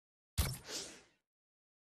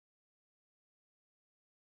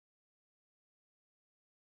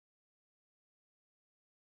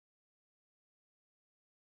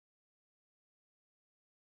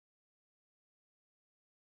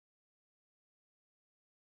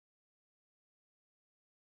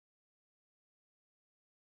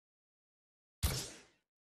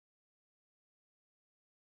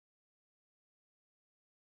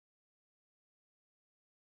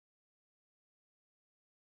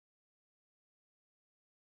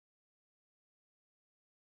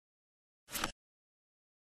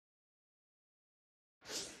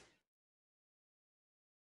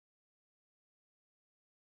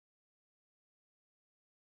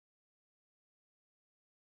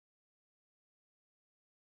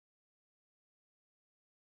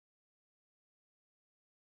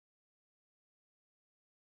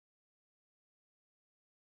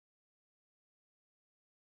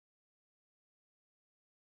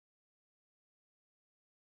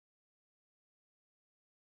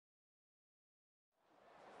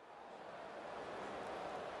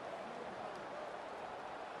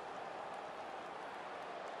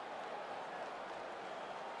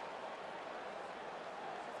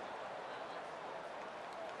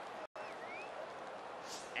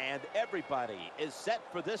And everybody is set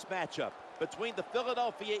for this matchup between the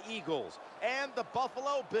Philadelphia Eagles and the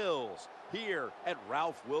Buffalo Bills here at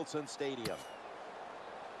Ralph Wilson Stadium.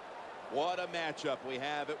 What a matchup we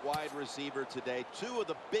have at wide receiver today. Two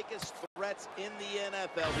of the biggest threats in the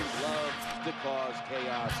NFL who love to cause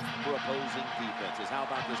chaos for opposing defenses. How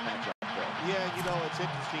about this matchup, Phil? Yeah, you know, it's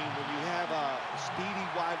interesting. When you have speedy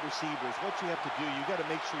wide receivers, what you have to do, you got to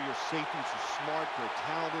make sure your safeties are smart, they're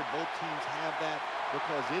talented. Both teams have that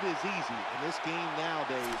because it is easy in this game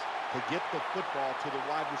nowadays to get the football to the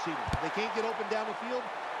wide receiver. If they can't get open down the field,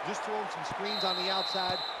 just throw them some screens on the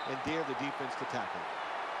outside and dare the defense to tackle.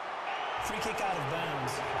 Free kick out of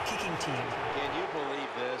bounds, kicking team. Can you believe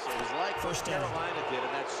this? It was like what Carolina did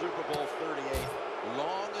in that Super Bowl 38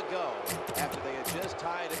 long ago after they had just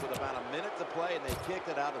tied it with about a minute to play, and they kicked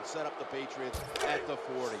it out and set up the Patriots at the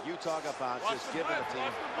 40. You talk about just giving a team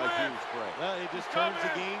a huge break. Well, it just turns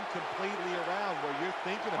the game completely around where you're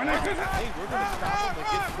thinking about, hey, we're going to stop them and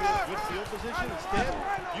get to a good field position. Instead,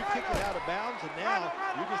 you kick it out of bounds, and now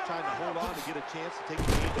you're just trying to hold on to get a chance to take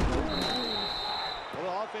the game. Well,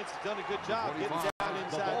 the offense has done a good job getting down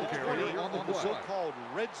inside the 20, the so-called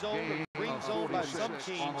red zone or green zone by some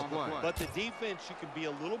teams. But the defense, you can be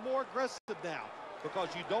a little more aggressive now because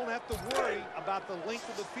you don't have to worry about the length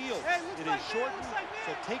of the field. It is shortened,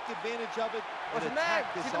 so take advantage of it and attack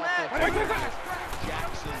this offense.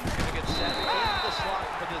 Jackson going to get set in the slot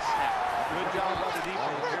for this snap. Good job by the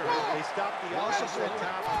defense here. They stopped the offense that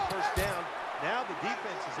time on first down. Now the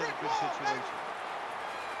defense is in a good situation.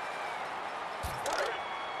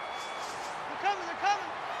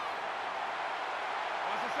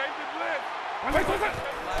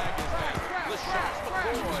 Flag is down.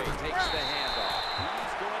 LaShawn takes the handoff.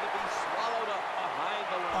 He's going to be swallowed up behind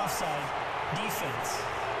the line. Offside, defense.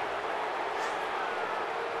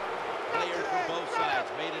 Players from both sides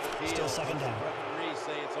made it appeal. Still second down. Referees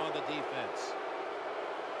say it's on the defense.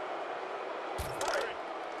 I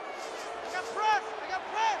got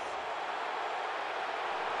press!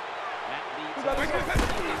 That leads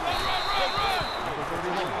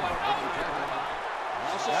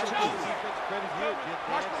That's good defense credit here, Jim.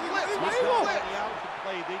 On the opposite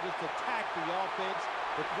play, they just attack the offense.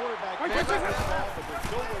 The quarterback got the ball, but there's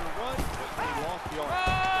nowhere to run, and he lost the yard.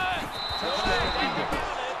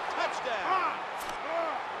 Touchdown!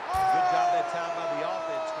 Good job that time by the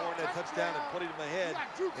offense, scoring that touchdown and putting them ahead.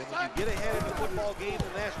 And when you get ahead in the football game, the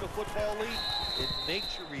National Football League, it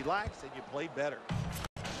makes you relax and you play better.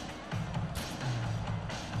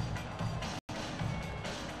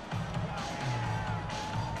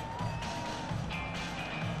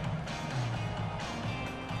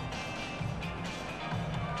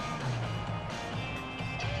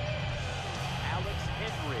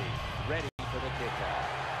 Ready for the kickoff.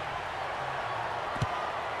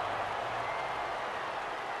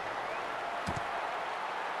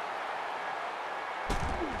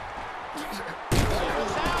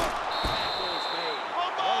 Goes out. Tackle's made.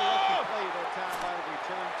 Lucky play that time by the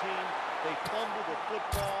return team. They fumble the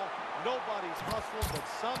football. Nobody's hustling, but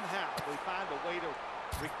somehow they find a way to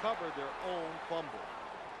recover their own fumble.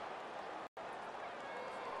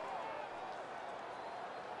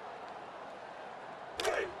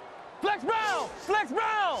 Flex Brown! Flex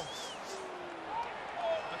Brown!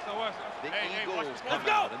 The Eagles come Let's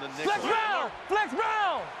go! out in the nickel. Flex Brown! Flex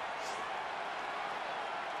Brown!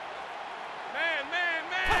 Man!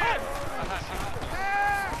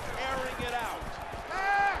 Airing it out.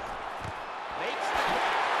 Makes the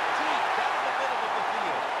deep down the middle of the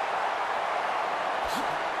field.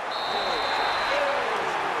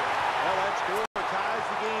 Well, that score ties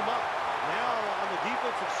the game up. Now on the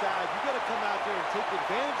defensive side, you got to come out there and take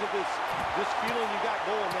advantage of this feeling you got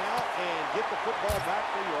going now and get the football back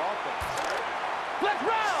for your offense. Flex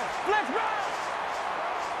Brown! Flex Brown!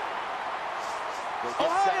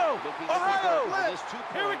 Ohio!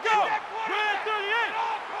 Here we go! Red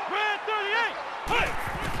 38! Red 38! Hey!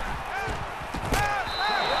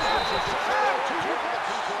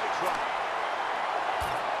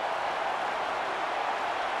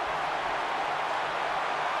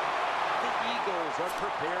 The Eagles are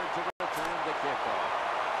prepared to return the kickoff.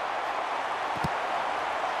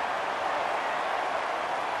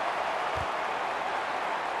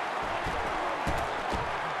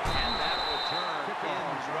 And that return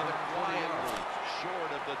ends rather quietly,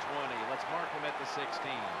 short of the 20. Let's mark him at the 16.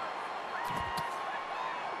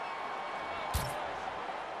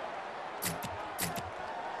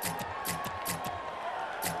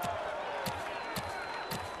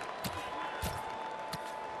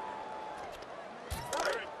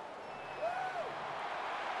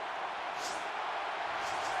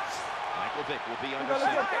 Vic will be under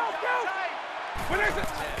center. The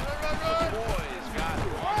boys got on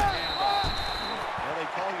the handoff. Well, they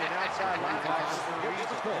call you an outside linebacker for a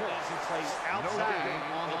reason. That means you play outside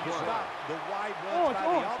and you stop the wide runs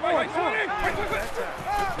by the offense.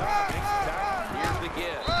 Here's the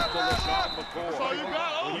give to LaShawn McCoy.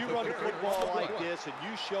 When you run the football like this and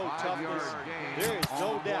you show toughness, there is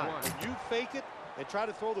no doubt. When you fake it and try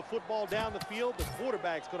to throw the football down the field, the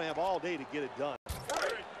quarterback's going to have all day to get it done.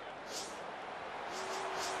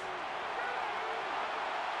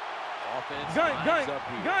 Offense Gun.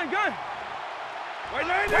 Wait,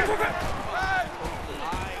 eyeing that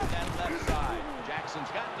left side.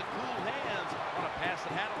 Jackson's got the cool hands on a pass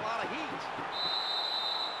that had a lot of heat.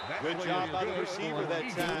 Good job by the receiver that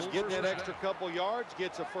time. Getting that extra couple yards,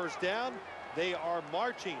 gets a first down. They are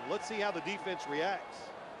marching. Let's see how the defense reacts.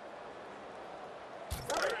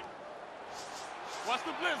 Watch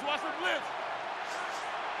the blitz. Watch the blitz.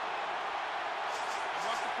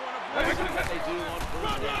 Watch the corner What blitz. they do on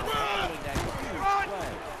first down following that huge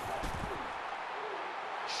play.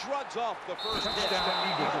 Shrugs off the first down.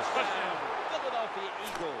 Philadelphia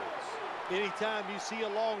Eagles. Anytime you see a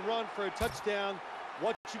long run for a touchdown,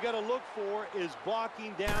 what you got to look for is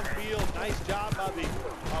blocking downfield. Nice job by the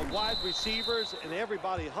wide receivers and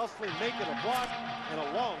everybody hustling, making a block and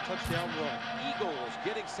a long touchdown run. Eagles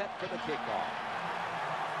getting set for the kickoff.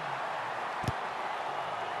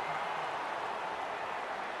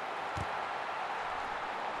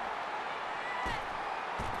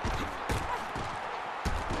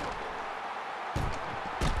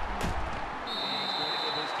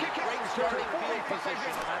 Starting field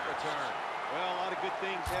position on that return. Well, a lot of good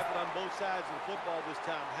things happen on both sides of the football this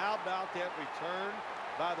time. How about that return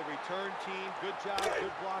by the return team? Good job,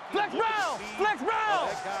 good blocking. Flex round! Flex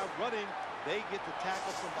round! That guy running, they get the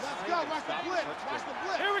tackle from behind. Let's go. Watch the blitz. Watch the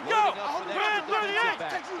blitz. Here we Loading go. up for that Red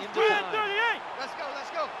 38. Red 38. Let's go,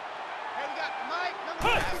 let's go. Hey, we got Mike,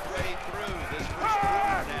 number Halfway through this first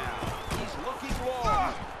quarter now. He's looking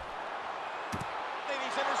long. And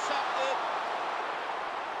he's intercepted.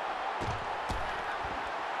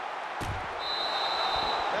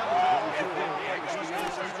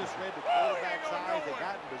 They just read the quarterback's eyes. They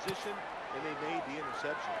got in position, and they made the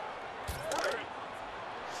interception.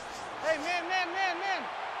 Hey, man.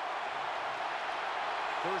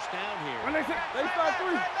 First down here. They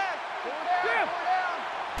 5-3. Down.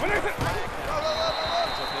 It's a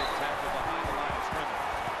big tackle behind the line of scrimmage.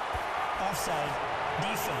 Offside.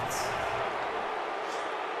 Defense.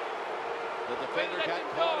 The defender got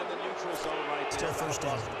caught in the neutral zone right there. Still first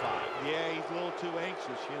down. Yeah, he's a little too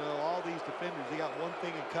anxious. You know, all these defenders, they got one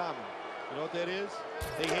thing in common. You know what that is?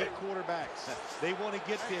 They hate quarterbacks. They want to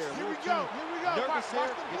get there. Here we go. Nervous Watch there,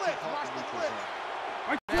 the gets blitz. caught Watch in the neutral blitz. zone.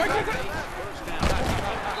 First down.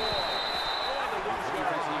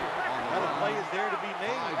 Now the play is there to be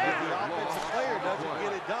made, but the offensive player doesn't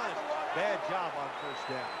get it done. Bad job on first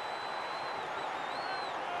down.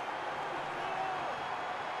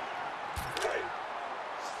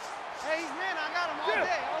 Hey, he's man. I got him all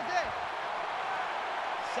day.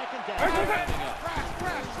 Second down coming up.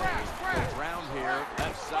 Crash. Round here,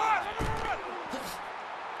 left side.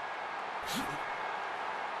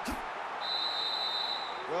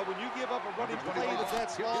 Well, when you give up a running play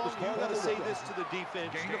that's long, you got to say this to the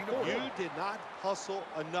defense. You did not hustle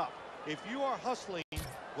enough. If you are hustling,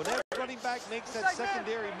 whenever running back makes that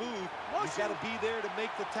secondary move, you got to be there to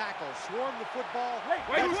make the tackle. Swarm the football.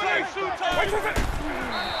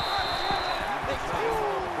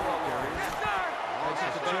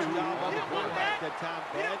 Better job on the quarterback that time.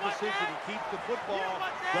 Bad decision. He keeps the football,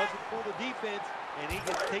 doesn't pull the defense, and he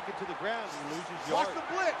gets taken to the ground and loses yards. Watch the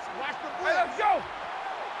blitz. Hey, let's go!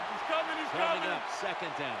 He's coming. Coming up,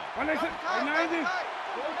 second down. 90. 52,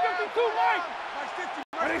 Mike!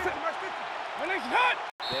 Hot!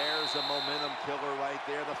 There's a momentum killer right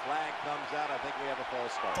there. The flag comes out. I think we have a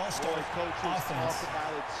false start. False Boy, start. coaches Offense. talk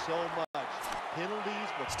about it so much. Penalties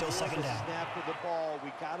Still before second the down. snap of the ball.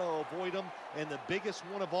 We got to avoid them, and the biggest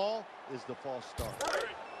one of all is the false start.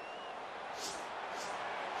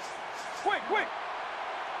 Quick!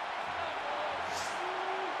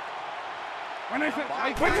 By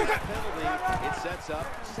that penalty, it sets up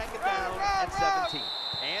second down and 17.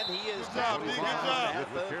 And he is down Good job. at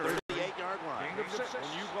the 38-yard line. When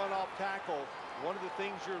you run off tackle, one of the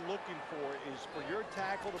things you're looking for is for your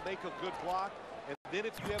tackle to make a good block. And then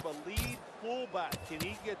if you have a lead fullback, can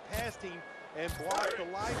he get past him and block the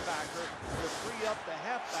linebacker to free up the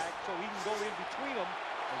halfback so he can go in between them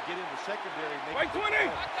and get in the secondary? And make 20! Hey,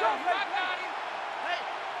 check.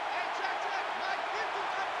 Mike,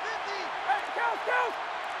 50. Count!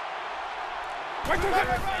 And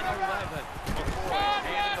 11 before he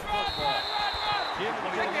handed the football. Jim,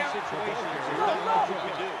 in these situations,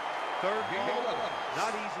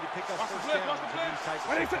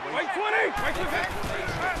 Wait 20! Wait 20!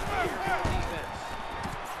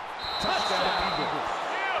 Touchdown, Eagles.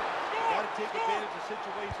 Got to take advantage of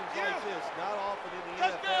situations like this. Not often in the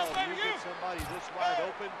NFL do you get somebody this wide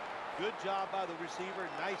open. Good job by the receiver.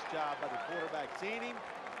 Nice job by the quarterback seeing him.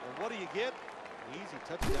 And what do you get? An easy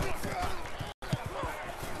touchdown.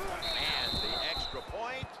 And the extra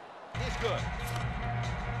point is good.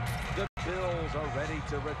 The Bills are ready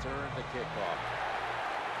to return the kickoff.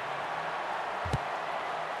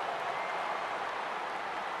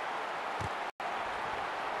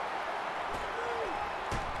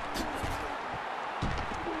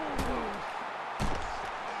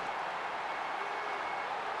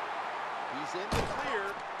 He's in the clear.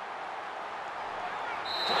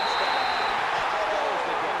 Touchdown. That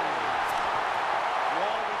the game. You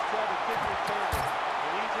always tell the kick returner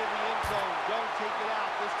when he's in the end zone, don't take it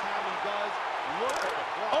out. This time he does. Look at the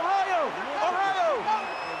block. Ohio! Ohio!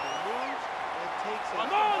 And he moves and takes it.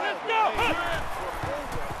 Come on, let's go! For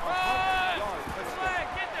over 100 yards. Touchdown.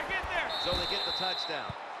 Get there! So they get the touchdown,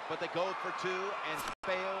 but they go for two and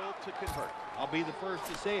fail to convert. I'll be the first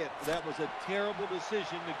to say it. That was a terrible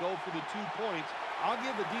decision to go for the 2 points. I'll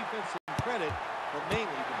give the defense some credit, but mainly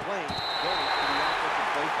the blame going to the offensive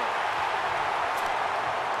play call.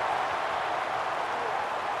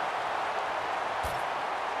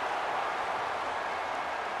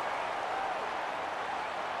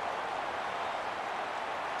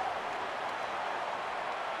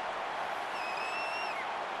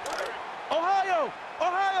 Ohio!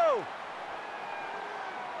 Ohio!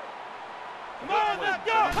 Come on, let's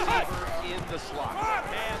go! Receiver in the slot.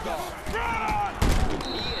 Hand off. Run!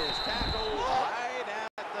 He is tackled right at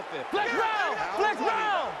the 50. Flex round! Flex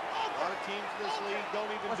round! A lot of teams in this league don't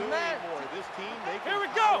even do it anymore. This team, they can Here we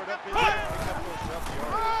power go. it up in there and pick up those rough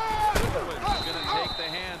yards. Goodwin's going to take the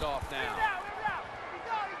handoff now.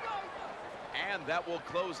 And that will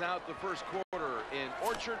close out the first quarter in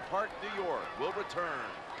Orchard Park, New York. We'll return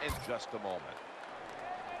in just a moment.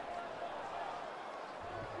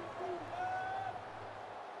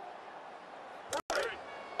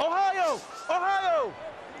 Ohio! Ohio!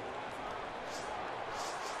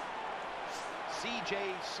 C.J.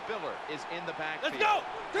 Spiller is in the backfield. Let's go!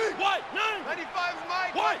 White, 9! 95 is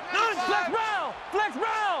Mike. White, 9! Flex round! Flex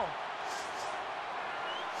round!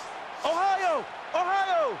 Ohio!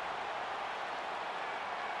 Ohio!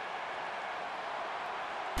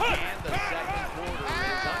 And the second quarter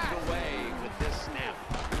is underway with this snap.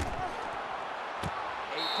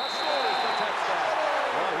 A touchdown is the touchdown.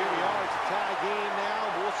 Well, here we are. It's a tie game now.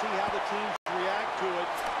 We'll see how the teams react to it.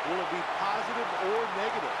 Will it be positive or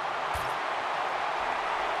negative?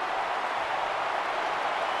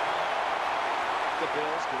 The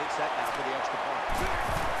Bills getting set now for the extra point.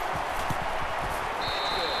 It's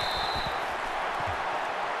good.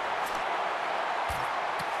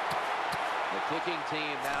 The kicking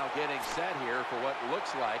team now getting set here for what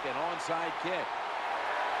looks like an onside kick.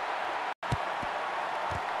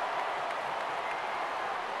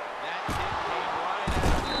 That kick came right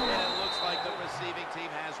after, and it looks like the receiving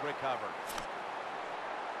team has recovered.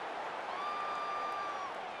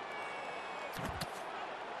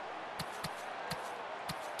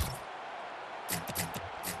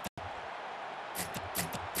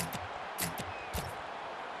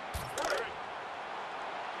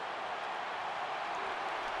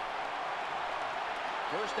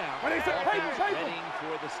 First down. Ready, set, paper, Offense paper. heading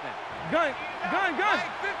for the snap. Gun! Gun! Gun!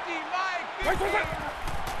 Mike 50, Mike 50. Wait, wait, wait!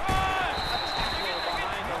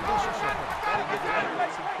 Behind the loser. Gotta give the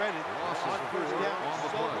defense some credit. On first down,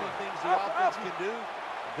 so many things the offense can do.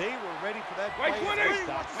 They were ready for that play. Wait, 20! They Hey,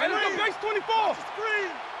 stopped. let's go base 24!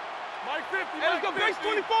 Screen. Mike 50! Hey, let's go base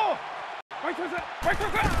 24! Wait, wait, wait! Wait,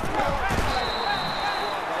 wait, wait! On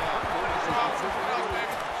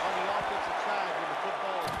the offensive side, when the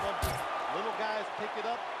football is fumbled, little guys pick it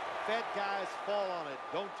up, fat guys fall on it.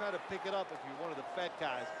 Don't try to pick it up if you're one of the fat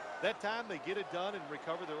guys. That time they get it done and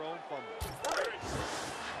recover their own fumble.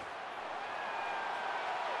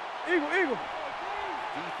 Eagle!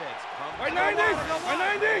 Defense comes. Wait, 90! Wait, 90!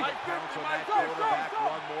 Bounce on that quarterback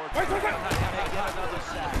one more time. Wait, wait, wait! And they get another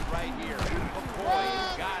sack right here. McCoy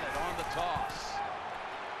got it on the toss.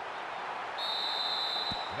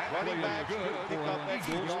 Running backs can pick up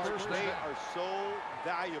extra yards. They are so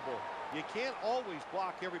valuable. You can't always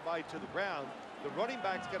block everybody to the ground. The running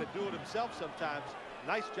back's got to do it himself sometimes.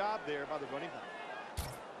 Nice job there by the running back.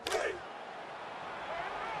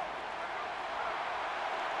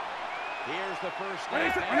 Here's the first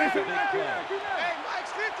Wait, snap. wait, That's a wait, big wait, play. wait, wait, Hey,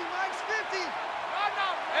 Mike's 50, Mike's 50. Run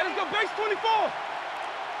now. Hey, let's go base 24!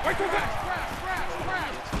 Wait, wait, wait!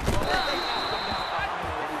 Crash. They knocked him down behind the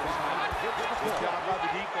line. He'll get Good job by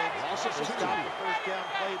the defense. They stopped the first down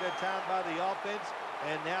play that time by the offense,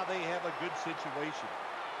 and now they have a good situation.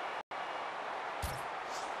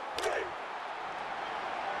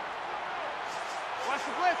 Watch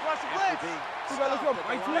the blitz, watch the blitz. Let's go.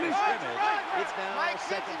 Mike 20. It's now Mike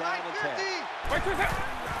 2nd 50, down Mike and 50. 10. Mike 20.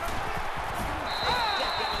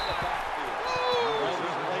 Stepping in the backfield. Those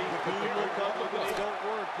plays do look ugly when they don't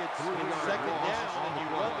work. It's 2nd down, and you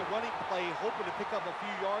run the running play hoping to pick up a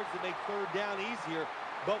few yards to make 3rd down easier.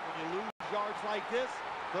 But when you lose yards like this,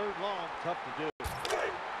 3rd long, tough to do. He's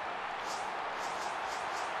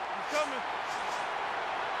coming.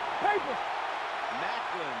 Paper.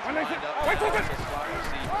 Macklin's When they lined say- up wait, now wait, as the slot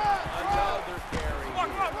receiver. Another carry.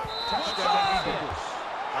 Touchdown.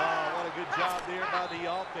 What a good job there by the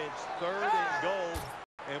offense. 3rd and goal.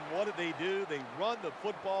 And what do? They run the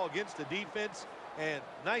football against the defense, and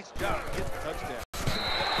nice job getting the touchdown.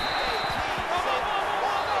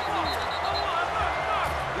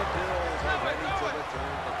 The Bills are ready to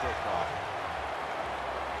return the kickoff.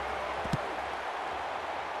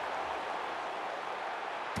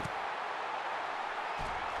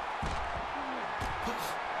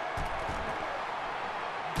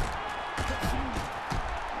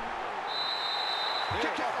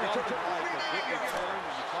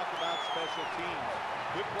 Special teams.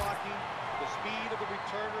 Good blocking, the speed of the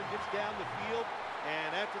returner gets down the field,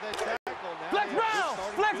 and after that tackle, now Flex round!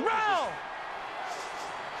 Flex round!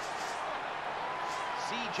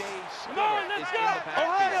 C.J. Come on, Skinner is let's in go! the backfield.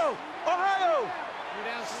 Ohio! Ohio! You're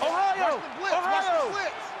down to Ohio! Watch the blitz, watch Ohio! the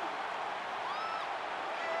blitz.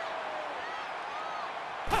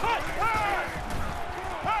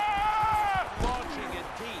 Launching it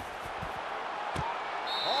deep.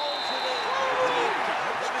 Hauls it in.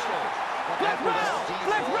 Flex round!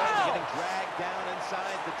 Flex round! Getting dragged down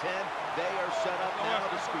inside the 10. They are set up now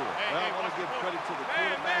to score. Well, I want to give credit to the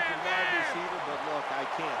quarterback and wide receiver, but look, I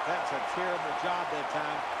can't. That's a terrible job that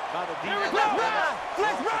time by the defense. Flex round!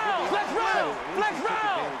 Flex round! Flex round! Flex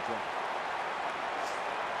round!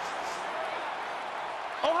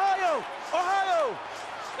 Ohio! Ohio!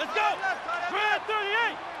 Let's go! Red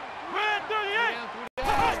 38! Red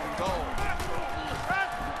 38! Goal.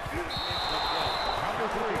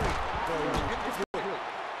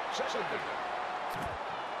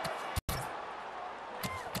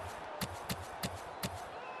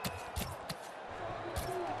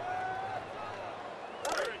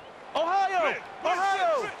 Ohio!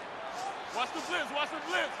 Ohio! Watch the blitz, watch the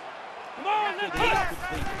blitz! Come on, After let's the go!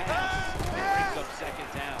 incomplete pass, brings up 2nd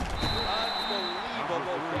down.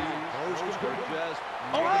 Unbelievable play. Just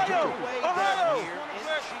Ohio! making their way Ohio! down here,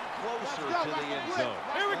 inching closer to the end zone.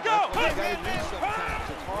 Here we go! That's what you got to do sometimes.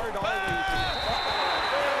 It's hard always.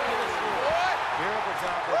 Terrible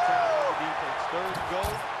job that time by the defense. 3rd and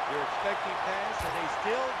goal. They're expecting pass, and they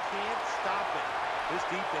still can't stop it. This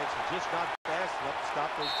defense is just not fast enough to stop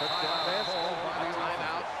those touchdown passes. A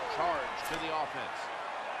timeout charge to the offense.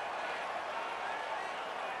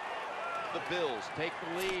 The Bills take the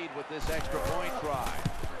lead with this extra point try. And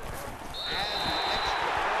the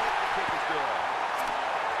extra point, the kick is good.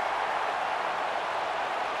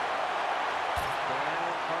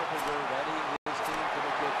 Dan Carpenter readying his team for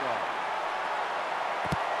the kickoff.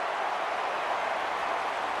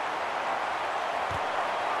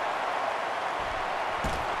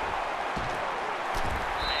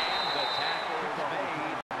 And the tackle is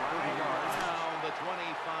made around the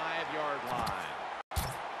 25-yard line.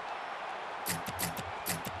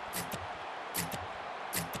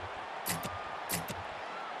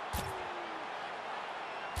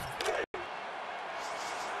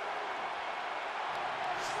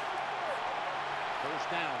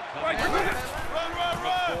 First down coming.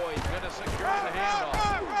 McCoy's going to secure the handoff.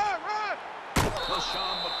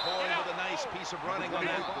 LaShawn McCoy with a nice piece of running on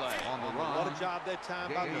that play. What a job that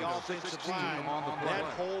time by the offensive line. That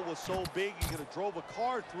hole was so big, he could have drove a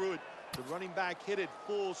car through it. The running back hit it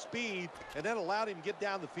full speed, and that allowed him to get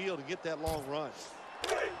down the field and get that long run.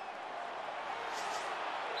 2-minute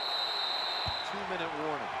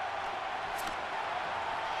warning.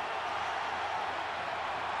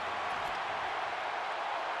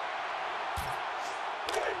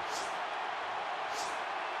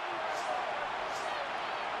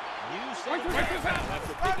 New celebration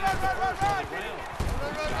after picking up the first on the ground.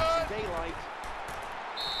 Got some daylight.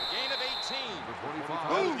 Gain of 18.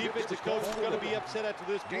 The defensive coach is going to be upset after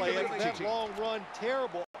this play. After that long run,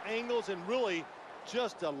 terrible angles, and really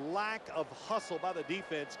just a lack of hustle by the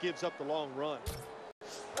defense gives up the long run.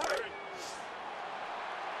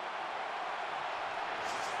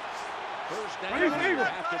 First down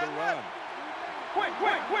after the run. Quick!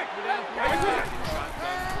 Shotgun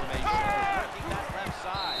formation. Working that left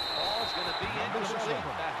side. Ball's going to be incomplete.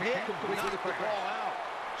 The hit knocked the ball out.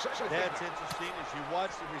 That's interesting. As you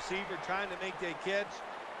watch the receiver trying to make that catch,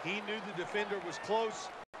 he knew the defender was close,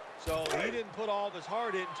 so he didn't put all of his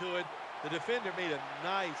heart into it. The defender made a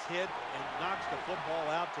nice hit and knocks the football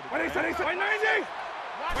out to the ground. The flag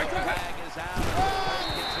is out. The play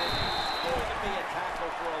continues. Going to be a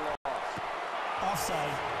tackle for a loss.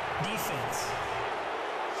 Offside. Defense.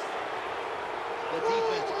 The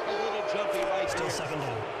defense a little jumpy right Still there. second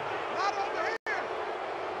down. Not over here.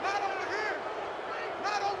 Not over here.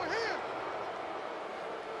 Not over here.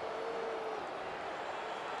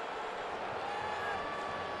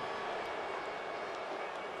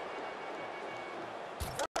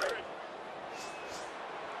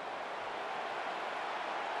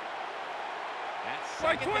 That's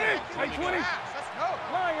Right second 20. down. Right 20. Let's go.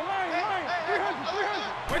 Line. 300.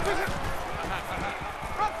 Wait, what's it?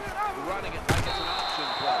 Running it like it's an option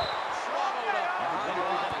play. Swallowed up behind the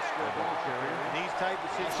line of scrimmage. In these type of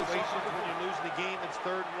situations, when you're losing the game, it's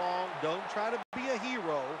 3rd and long. Don't try to be a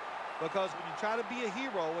hero, because when you try to be a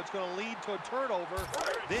hero, it's going to lead to a turnover.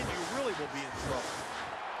 Then you really will be in trouble.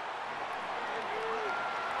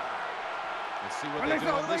 Let's see what they do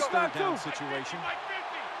in this 3rd down situation. Wait,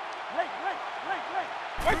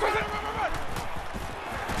 what's it?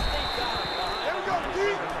 There we go, D.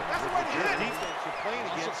 That's the way to Your hit it. defense you're playing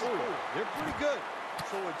against, they're pretty good.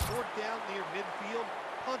 So it's 4th down near midfield,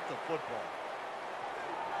 punt the football.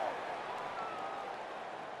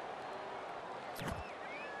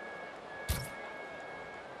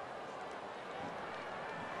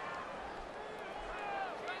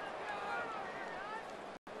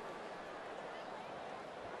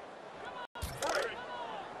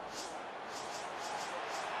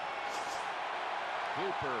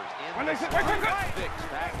 Cooper's in When the they say- slot. wait. Vicks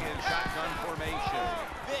back in shotgun formation.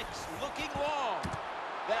 Vicks looking long.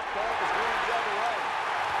 That ball was going the other way.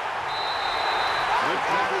 Good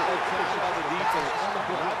job by the defense.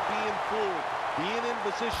 Not being fooled, being in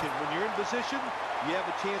position. When you're in position, you have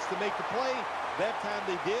a chance to make the play. That time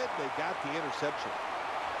they did. They got the interception.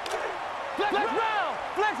 Flex round.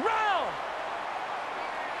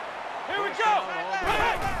 Here we First go. down on the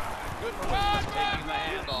way. Good was taking the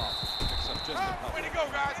handoff. Picks up just a couple. Way to go,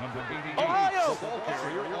 guys. Ohio. Ball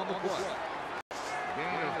carrier on the play.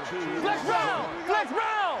 Gain of 2. Flex round.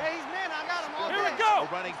 Hey, he's man. I got him all Here we day. go. A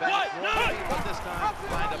running back, but this time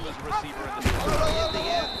lined up as a receiver in the middle. In the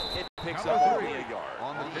end, it picks up only a yard. The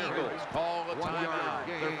Eagles call a timeout.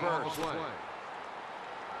 Their first.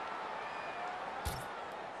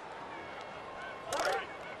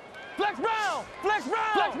 Flex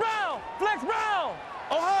round.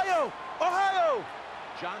 Ohio.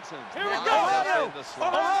 Johnson's Here we lined go. up in the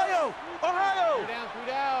slot. Ohio. 3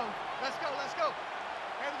 down. Let's go.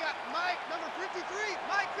 Hey, we got Mike, number 53.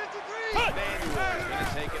 Mike, 53. Manuel's going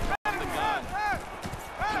to take it from the gun. He's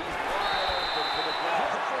wide open for the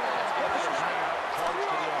grab. That's going to be a hangout charge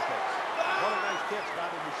to the offense. What a nice catch by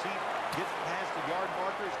the receiver. Gets past the yard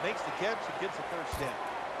markers, makes the catch, and gets the 1st down.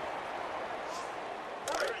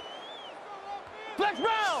 Flex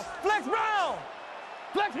round.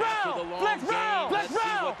 After the long game, let's see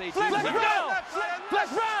what they do. Flex round.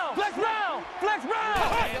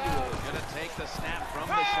 Manuel's going to take the snap from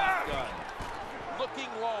the shotgun. Looking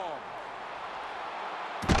long.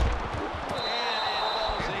 And it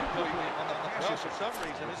falls incomplete. Well, for some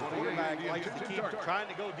reason, his quarterback likes to keep trying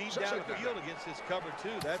to go deep down the field against this cover 2.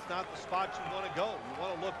 That's not the spot you want to go. You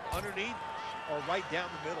want to look underneath or right down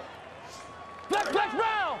the middle. Flex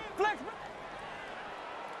round.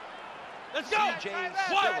 Let's go. CJ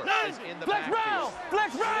Stiller is in the backfield.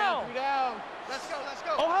 Flex round. 3 down. Let's go.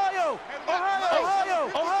 Ohio. Here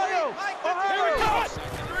we go.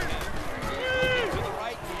 Second and 10. To the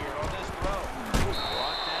right here on this throw.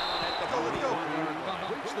 Brought down at the 41.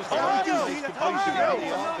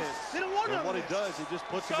 And what it does, it just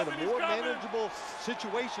puts them in a more manageable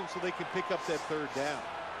situation so they can pick up that 3rd down.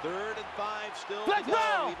 3rd and 5 still Flex to go,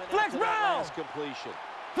 round. even Flex after that round. last completion.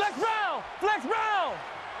 Flex round. Let's go.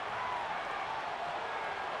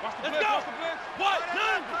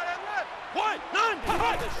 None.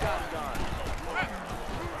 The shotgun.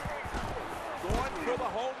 Going for the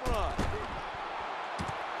home run.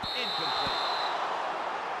 Incomplete.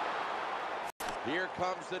 Here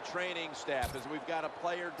comes the training staff as we've got a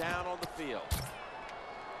player down on the field.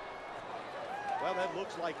 Well, that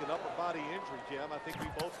looks like an upper body injury, Jim. I think we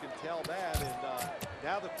both can tell that. And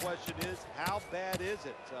now the question is, how bad is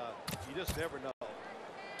it? You just never know.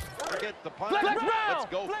 Forget the punt. Let's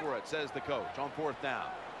go for it, says the coach on 4th down.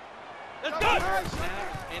 Let's go.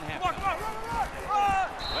 Snap in half. Well,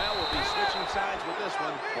 we'll be switching sides with this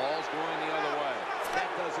one. Ball's going the other way. That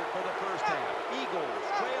does it for the first half. Eagles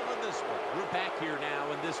trail in this one. We're back.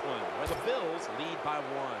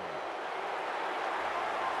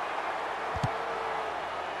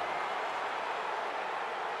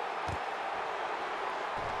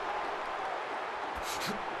 And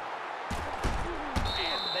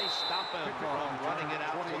they stop him from running it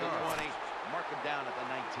out to the 20. Mark him down at the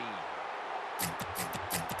 19.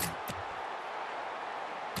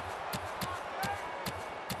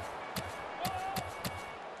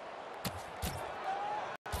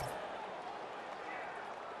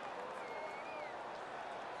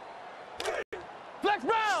 Flex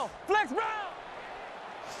round! Flex round!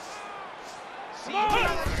 Spiller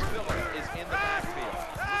is in the backfield.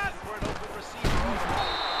 Looking for an open receiver.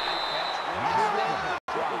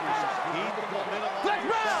 Flex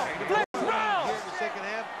round! Flex round! Here in the second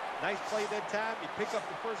half, nice play that time. You pick up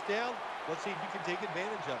the first down. Let's see if you can take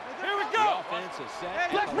advantage of it. Here we The go! offense is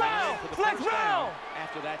set. Flex at the line round! for the Flex first down round!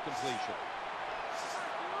 after that completion.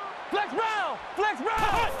 Flex round! Flex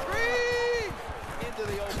round! Into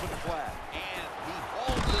the open flat. And he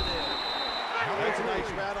holds it in. That's a nice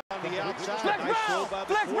route on the outside. Flex Nice throw round! by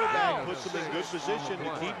the Flex quarterback. round! Puts them in good position to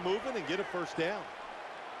keep moving and get a first down.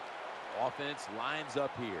 Offense lines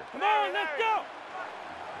up here. Come on, let's go!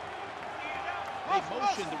 They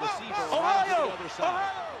motion the receiver around to Ohio! the other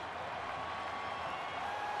side.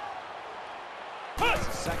 It's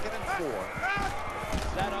a 2nd and 4.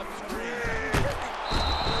 Set up screen.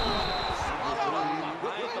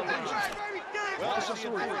 Well,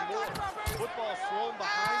 football thrown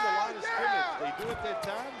behind the line of scrimmage. They do it that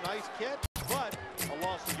time. Nice catch, but a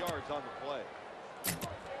loss of yards on the play.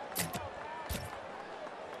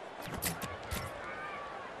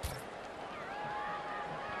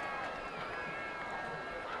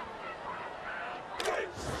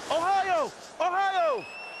 Ohio! Ohio!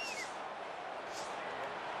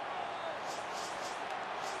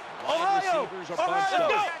 Ohio! Receivers are Ohio! bunched Let's up.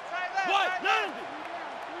 go! What?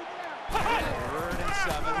 3rd and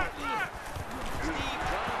 7. Steve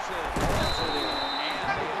Johnson holds it in.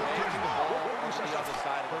 And they make the ball on the other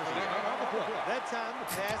side of the field. That time, the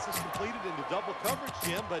pass is completed into double coverage,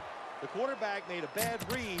 Jim, but the quarterback made a bad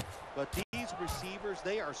read. But these receivers,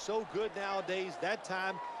 they are so good nowadays. That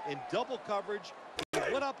time, in double coverage, he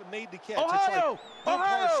went up and made the catch. Ohio! It's like Bill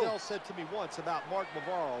Ohio! Parcells said to me once about Mark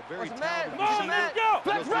Navarro, a very What's the matter? talented Come on, receiver. man, go! He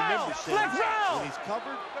Flex goes, round! remember, Sid, Flex round! when he's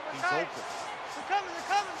covered, he's open. They're coming, they're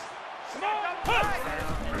coming! Come on!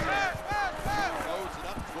 Loads it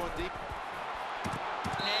up, going deep.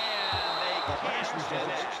 And they can't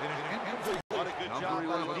finish. What a good job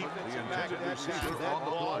by the defensive back that time. That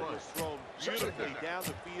ball was thrown beautifully down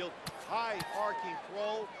the field. High arcing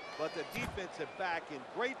throw, but the defensive back in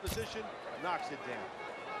great position knocks it down.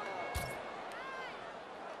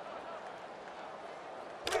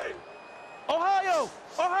 Ohio!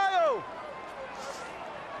 Ohio!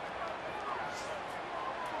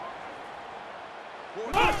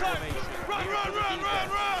 Run, run!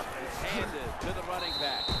 Handed to the running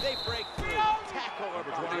back. They break through. Tackle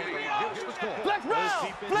number 23. Here's the score. Flex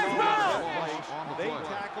round! Flex round! They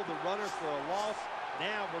tackled the runner for a loss.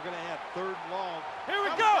 Now we're going to have 3rd and long. Here we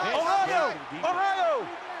go! Ohio! Ohio!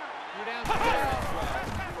 You're down.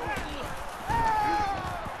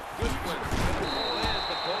 Good one.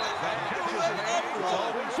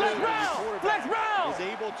 Flex round! Flex round! Is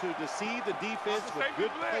able to deceive the defense with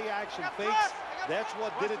good play action fakes. That's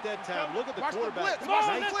what did it that time. Look at the quarterback. Come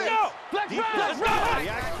on, let's go! Flex round! Flex round!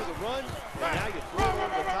 React to the run, and now you throw it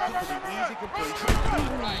over the top for the easy completion.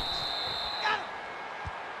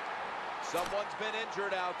 Someone's been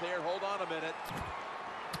injured out there. Hold on a minute.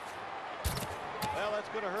 Well, that's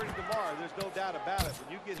going to hurt him tomorrow. There's no doubt about it.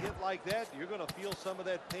 When you get hit like that, you're going to feel some of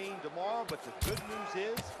that pain tomorrow. But the good news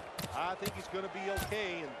is, I think he's going to be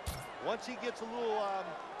okay. And once he gets a little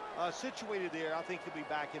situated there, I think he'll be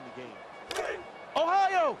back in the game.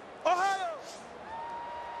 Ohio! Ohio!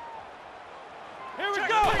 Here we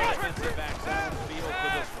go! Defensive backs on the field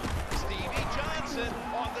for this one. Stevie Johnson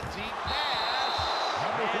on the deep pass.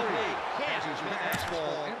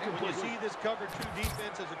 When you see this cover 2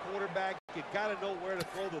 defense as a quarterback, you got to know where to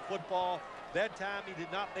throw the football. That time he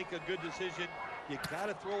did not make a good decision. You got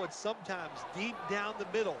to throw it sometimes deep down the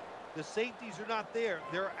middle. The safeties are not there.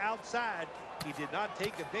 They're outside. He did not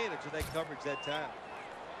take advantage of that coverage that time.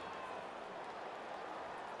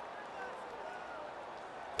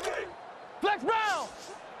 Flex round!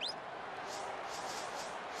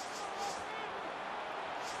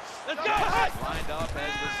 Let's go! Lined up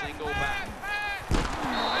as the single back.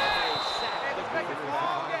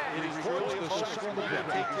 It is truly a focus for them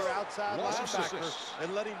to take your outside linebacker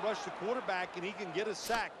and let him rush the quarterback, and he can get a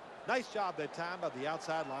sack. Nice job that time by the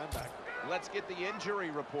outside linebacker. Let's get the injury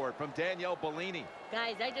report from Danielle Bellini.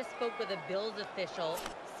 Guys, I just spoke with a Bills official.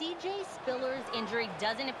 C.J. Spiller's injury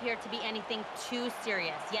doesn't appear to be anything too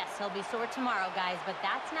serious. Yes, he'll be sore tomorrow, guys, but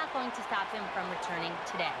that's not going to stop him from returning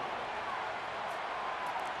today.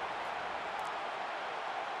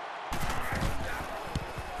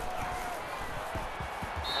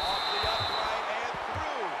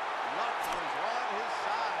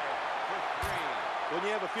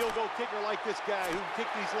 field goal kicker like this guy who can kick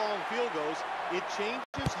these long field goals, it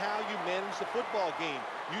changes how you manage the football game.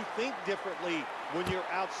 You think differently when you're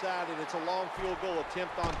outside and it's a long field goal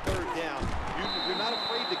attempt on third down. You're not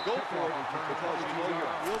afraid to go for it because you know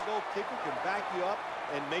your field goal kicker can back you up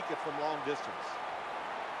and make it from long distance.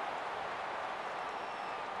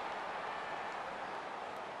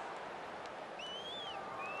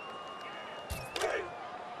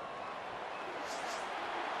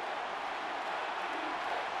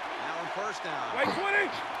 First down. Right 20.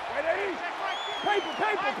 Right 80. Paper,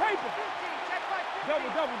 paper, paper.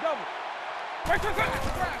 Double, double, double. Right 20.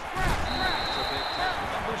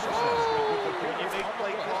 When you make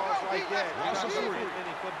play calls like that, you're not going to win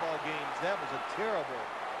many football games. That was a terrible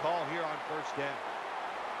call here on first down.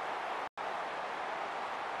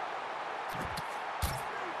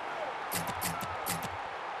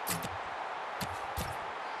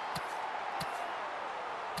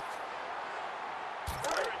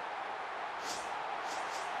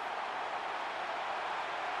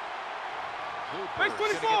 Right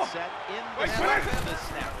 24. Set in the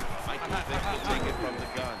snap. Mikey Vick will take it from the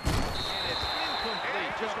gun. And it's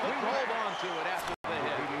incomplete. Just couldn't hold on to it after the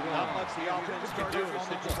hit. Not much the offense can do in a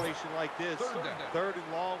situation like this. Third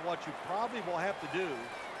and long, what you probably will have to do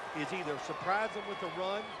is either surprise them with a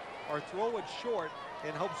run or throw it short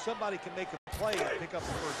and hope somebody can make a play and pick up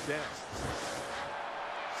the first down.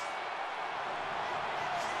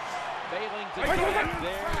 Failing to get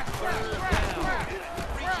there. Third down.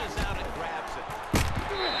 Reaches out and grabs it.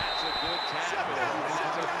 That's a good tackle.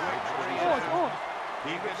 That's a quick breather.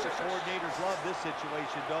 Defensive coordinators love this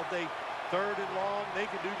situation, don't they? Third and long, they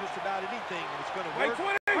can do just about anything, and it's going to work.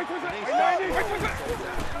 Going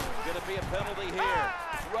to be a penalty here.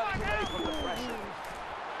 Running away from the pressure.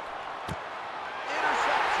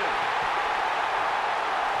 Interception.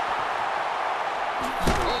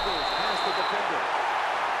 Eagles past the defender.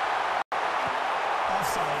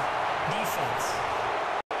 Offside. Defense.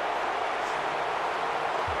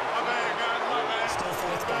 Still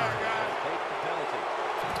fourth down. Take the penalty.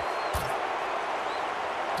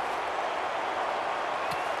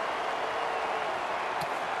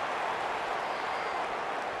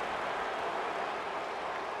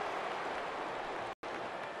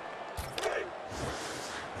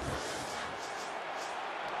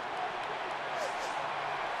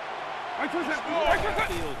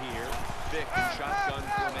 Field here. Vick in shotgun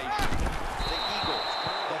formation. The Eagles.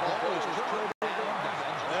 The ball is turned.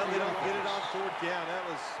 Well, they don't get it on fourth down. That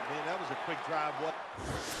was a quick drive. What?